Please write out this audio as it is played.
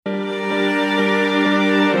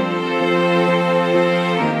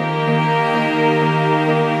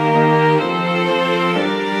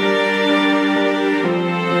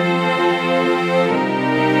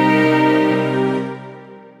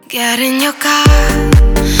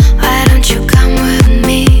Why don't you come with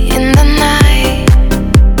me in the night?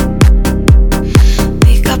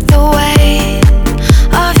 Pick up the weight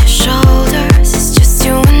of your shoulders. It's just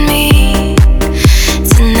you and me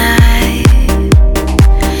tonight.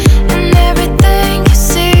 And everything you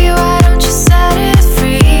see, why don't you set it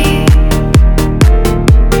free?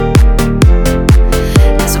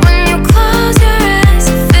 'Cause when you close your eyes,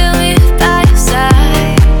 I feel it by your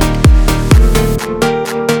side.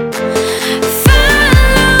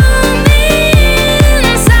 Follow me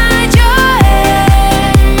inside your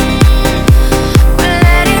head. We're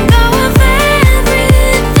letting go of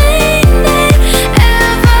everything they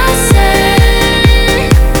ever said.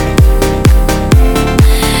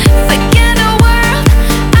 Forget the world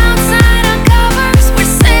outside our covers.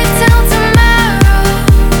 We're safe till tomorrow.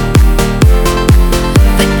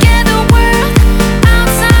 Forget the world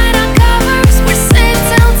outside our covers. We're safe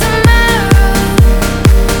till tomorrow.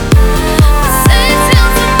 We're safe till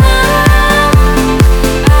tomorrow.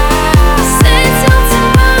 We're safe till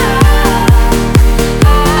tomorrow.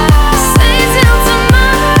 We're safe till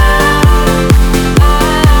tomorrow.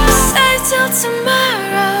 We're safe till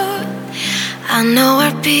tomorrow. I know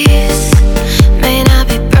our peace may not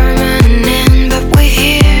be